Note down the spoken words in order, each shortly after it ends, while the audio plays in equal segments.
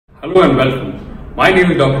Hello and welcome. My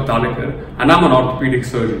name is Dr. Talekar and I'm an orthopedic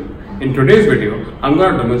surgeon. In today's video, I'm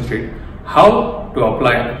going to demonstrate how to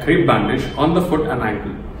apply a crepe bandage on the foot and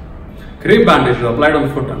ankle. Crepe bandage is applied on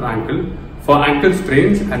the foot and ankle for ankle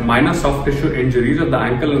sprains and minor soft tissue injuries of the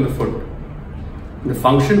ankle and the foot. The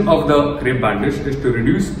function of the crepe bandage is to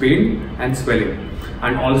reduce pain and swelling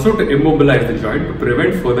and also to immobilize the joint to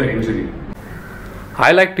prevent further injury.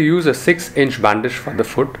 I like to use a 6-inch bandage for the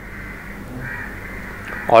foot.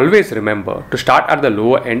 Always remember to start at the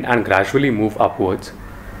lower end and gradually move upwards.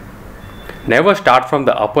 Never start from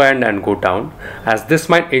the upper end and go down, as this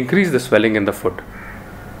might increase the swelling in the foot.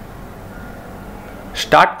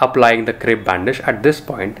 Start applying the crepe bandage at this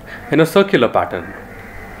point in a circular pattern.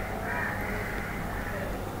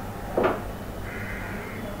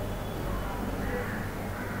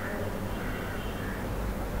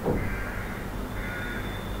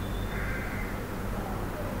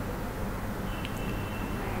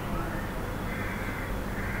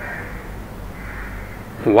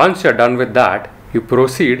 Once you're done with that, you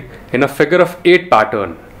proceed in a figure of 8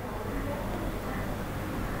 pattern.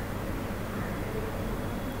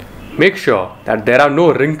 Make sure that there are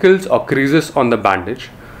no wrinkles or creases on the bandage,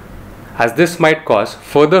 as this might cause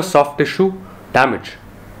further soft tissue damage.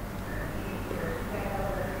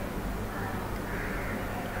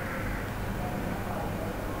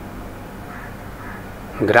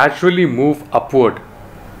 Gradually move upward.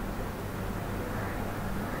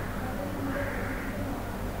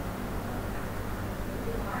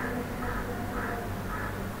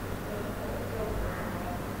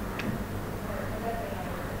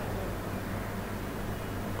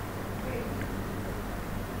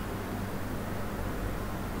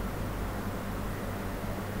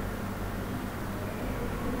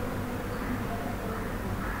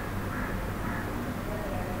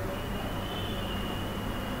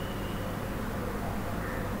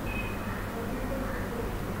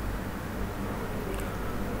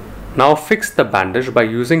 Now fix the bandage by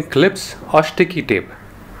using clips or sticky tape.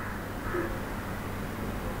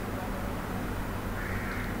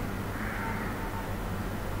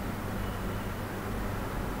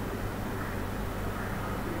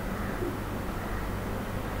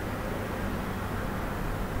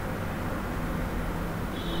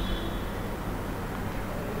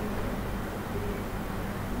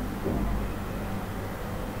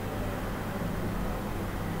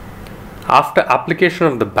 After application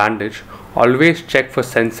of the bandage, always check for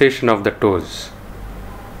sensation of the toes.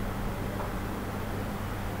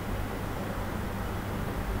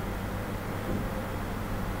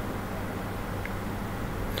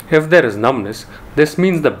 If there is numbness, this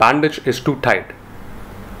means the bandage is too tight.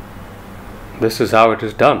 This is how it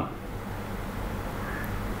is done.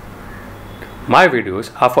 My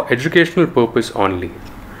videos are for educational purpose only.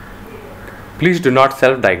 Please do not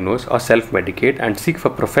self-diagnose or self-medicate and seek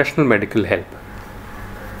for professional medical help.